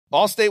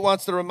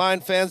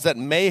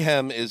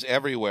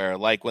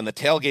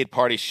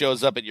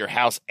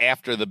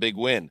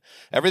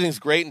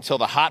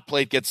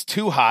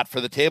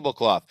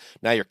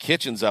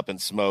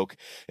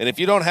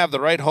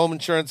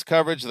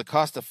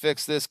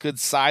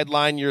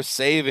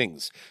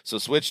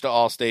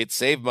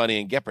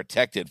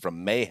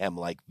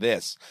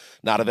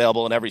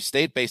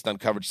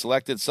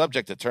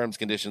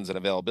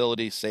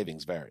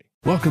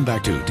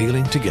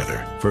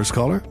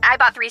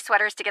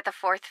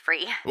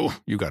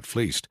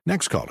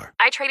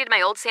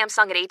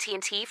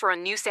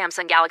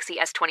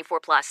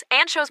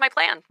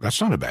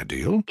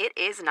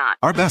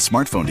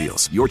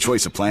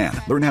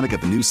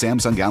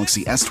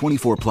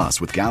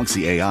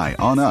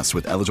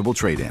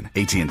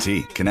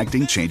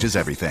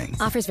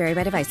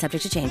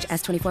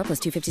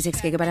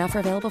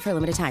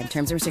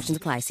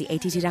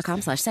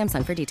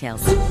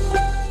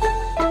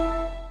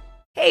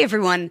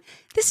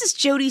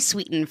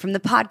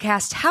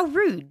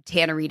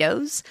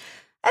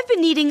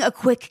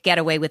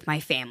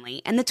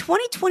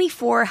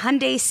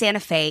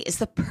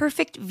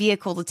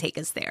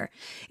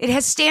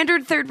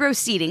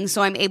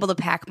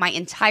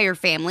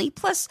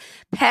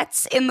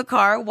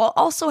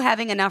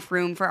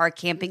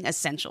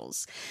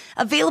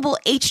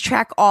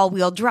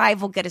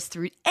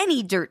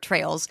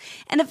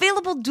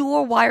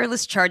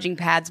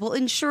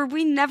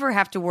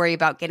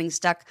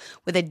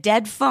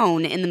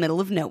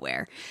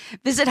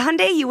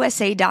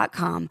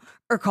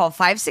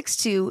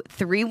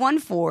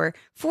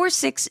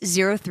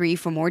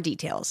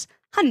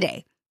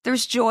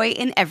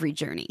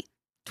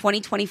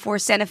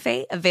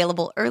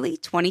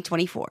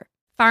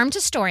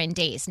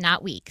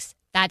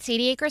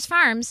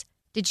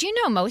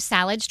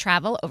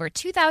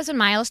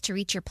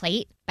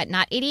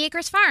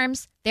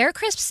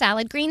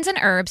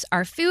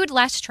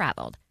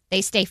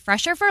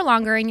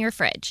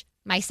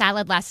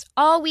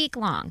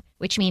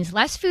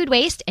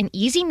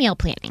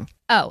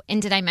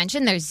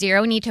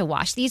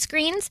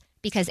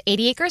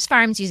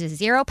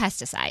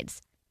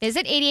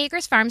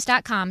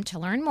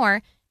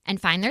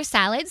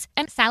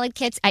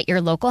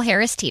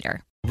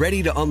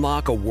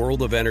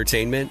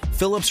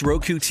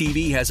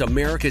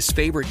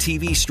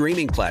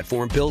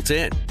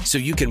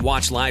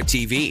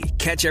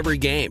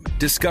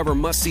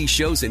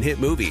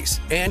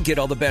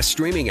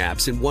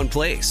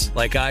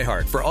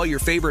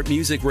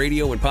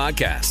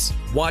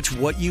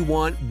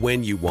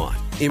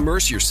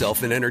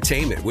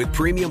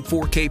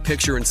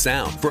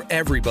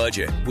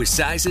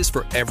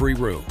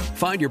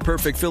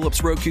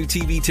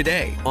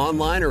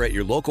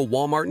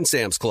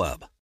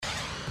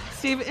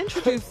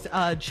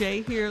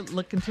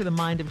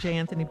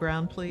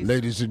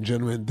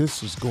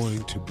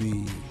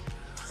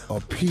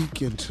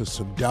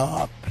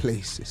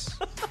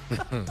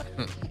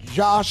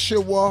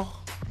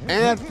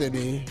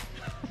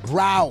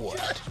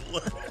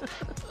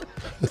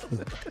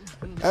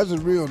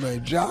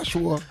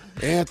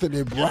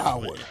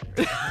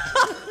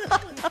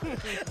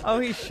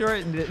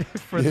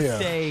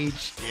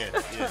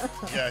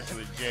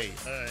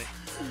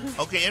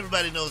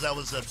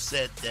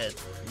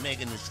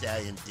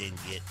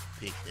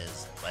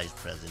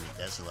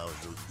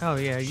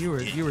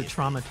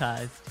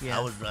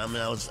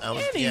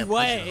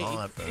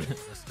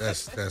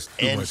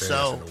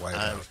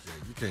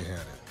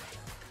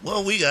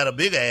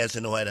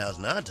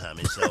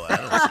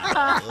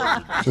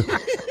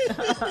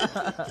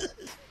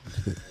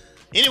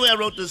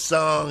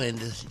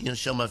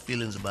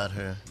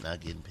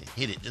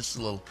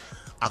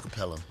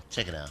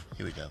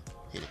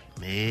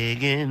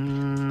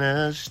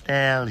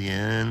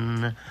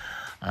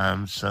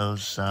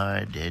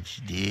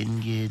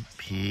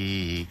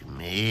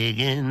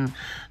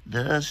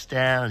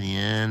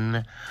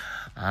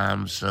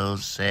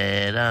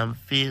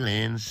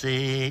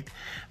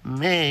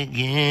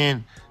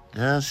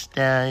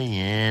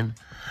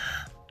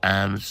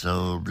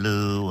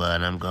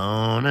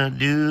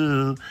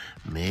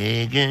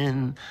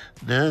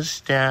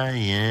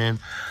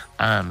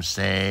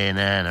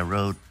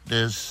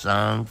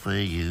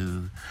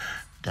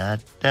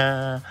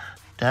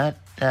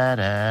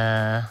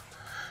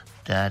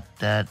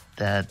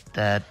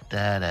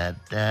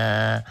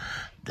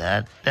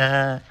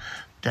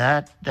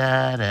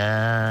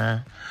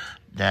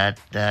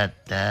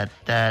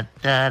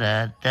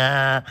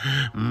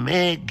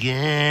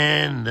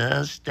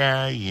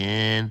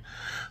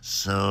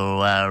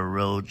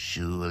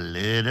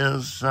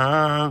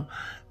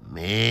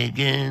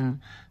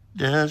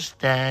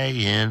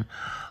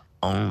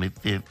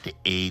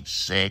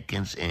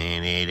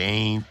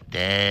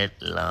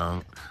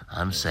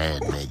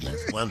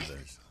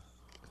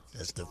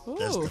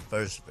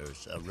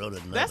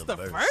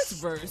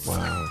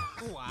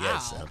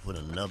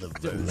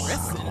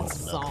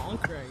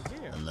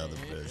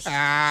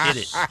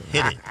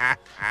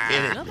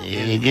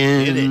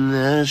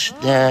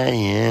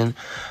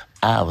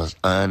I was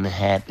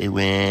unhappy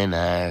when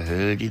I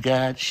heard you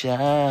got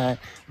shot,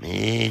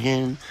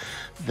 Megan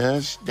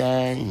Thee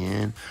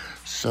Stallion.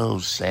 So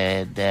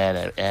sad that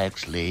I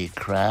actually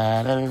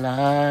cried a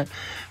lot,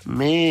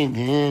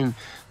 Megan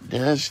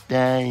Thee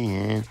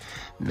Stallion.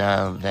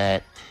 Now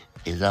that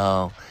is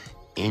all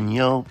in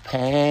your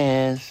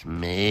past,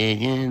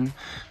 Megan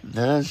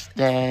Thee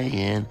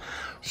Stallion.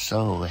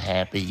 So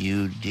happy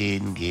you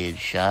didn't get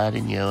shot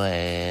in your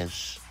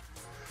ass.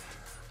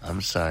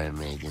 I'm sorry,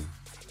 Megan.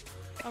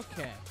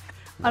 Okay.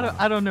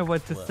 I don't know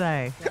what to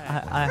say.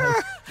 I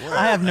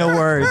have no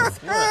words.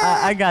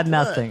 I got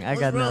nothing. I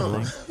got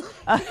nothing.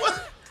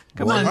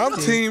 Come on, I'm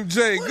Team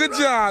Jay. Good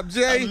job,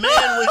 Jay.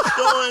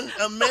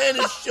 A man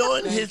is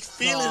showing his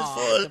feelings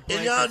for it,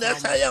 and y'all,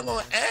 that's how y'all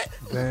gonna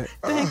act.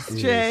 Thanks,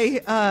 Jay.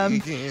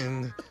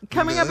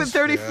 Coming up at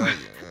 34.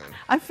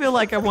 I feel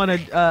like I want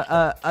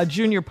a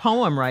junior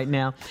poem right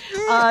now.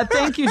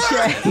 Thank you,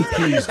 Jay.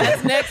 Please don't.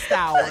 That's next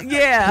hour.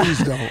 Yeah. Please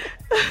don't.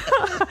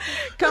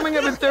 Coming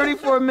up in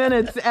 34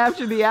 minutes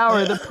after the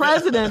hour, the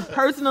president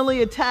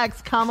personally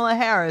attacks Kamala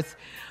Harris.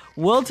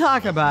 We'll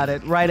talk about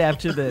it right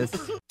after this.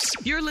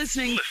 You're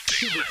listening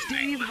to the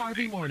Steve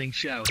Harvey Morning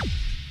Show.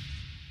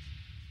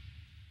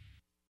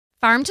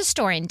 Farm to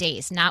store in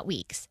days, not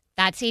weeks.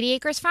 That's 80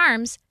 Acres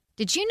Farms.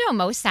 Did you know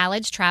most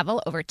salads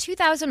travel over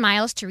 2,000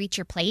 miles to reach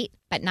your plate?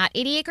 But not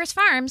 80 Acres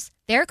Farms.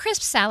 Their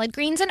crisp salad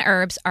greens and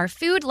herbs are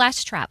food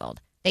less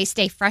traveled. They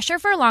stay fresher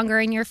for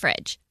longer in your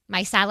fridge.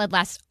 My salad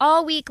lasts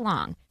all week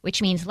long,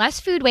 which means less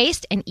food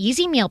waste and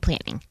easy meal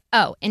planning.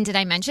 Oh, and did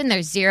I mention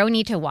there's zero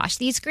need to wash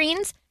these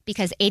greens?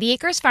 Because 80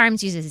 Acres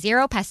Farms uses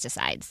zero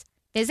pesticides.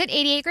 Visit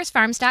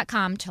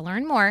 80acresfarms.com to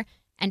learn more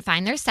and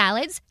find their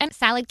salads and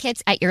salad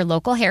kits at your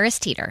local Harris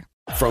Teeter.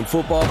 From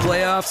football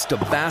playoffs to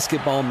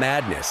basketball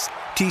madness,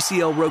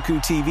 TCL Roku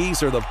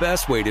TVs are the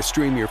best way to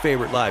stream your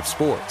favorite live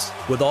sports.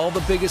 With all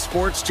the biggest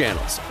sports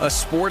channels, a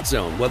sports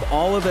zone with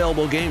all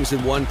available games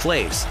in one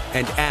place,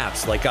 and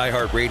apps like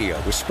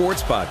iHeartRadio with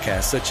sports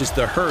podcasts such as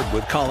The Herd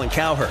with Colin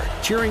Cowherd.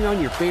 Cheering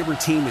on your favorite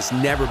team has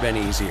never been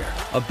easier.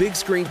 A big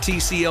screen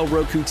TCL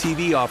Roku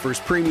TV offers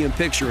premium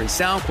picture and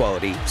sound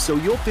quality, so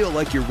you'll feel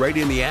like you're right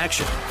in the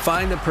action.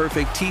 Find the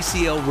perfect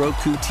TCL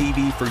Roku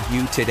TV for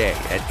you today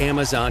at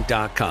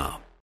Amazon.com.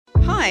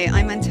 Hi,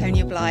 I'm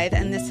Antonia Blythe,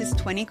 and this is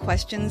 20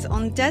 Questions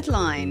on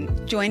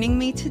Deadline. Joining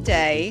me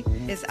today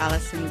is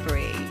Alison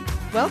Brie.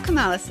 Welcome,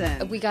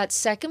 Alison. We got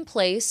second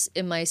place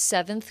in my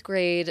 7th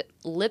grade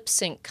lip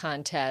sync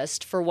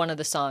contest for one of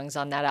the songs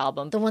on that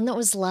album. The one that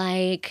was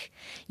like,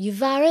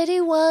 "You've already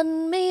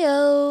won me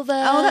over."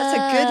 Oh, that's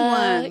a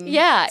good one.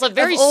 Yeah. It's a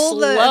very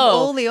slow. Of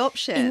all the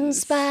options. In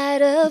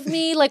spite of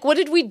me. Like, what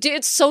did we do?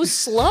 It's so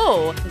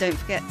slow. Don't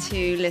forget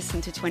to listen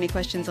to 20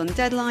 Questions on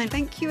Deadline.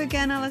 Thank you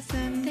again,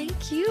 Alison.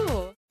 Thank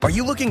you. Are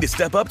you looking to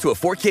step up to a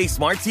 4K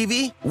smart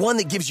TV? One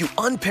that gives you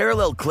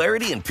unparalleled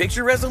clarity and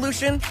picture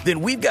resolution? Then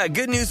we've got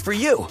good news for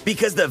you,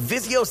 because the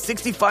Vizio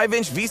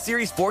 65-inch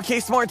V-Series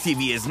 4K smart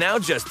TV is now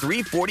just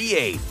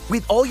 $348.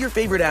 With all your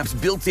favorite apps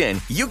built in,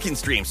 you can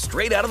stream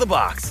straight out of the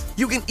box.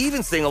 You can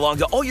even sing along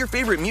to all your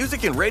favorite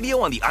music and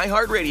radio on the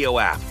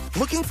iHeartRadio app.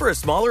 Looking for a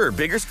smaller or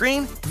bigger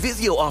screen?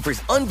 Vizio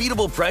offers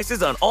unbeatable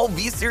prices on all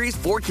V-Series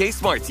 4K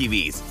smart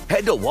TVs.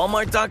 Head to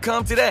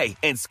Walmart.com today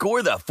and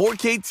score the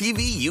 4K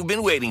TV you've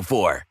been waiting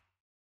for.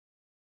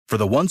 For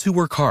the ones who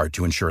work hard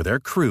to ensure their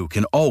crew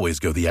can always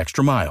go the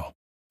extra mile,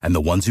 and the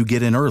ones who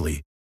get in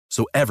early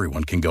so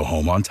everyone can go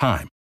home on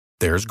time,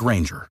 there's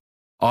Grainger,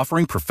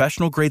 offering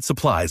professional-grade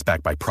supplies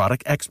backed by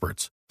product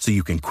experts so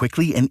you can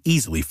quickly and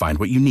easily find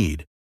what you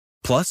need.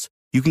 Plus,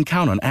 you can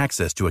count on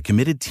access to a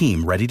committed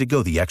team ready to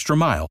go the extra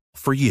mile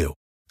for you.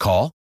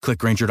 Call, click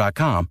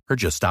Grainger.com, or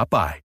just stop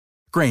by.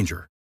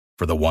 Grainger,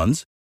 for the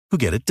ones who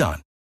get it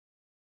done.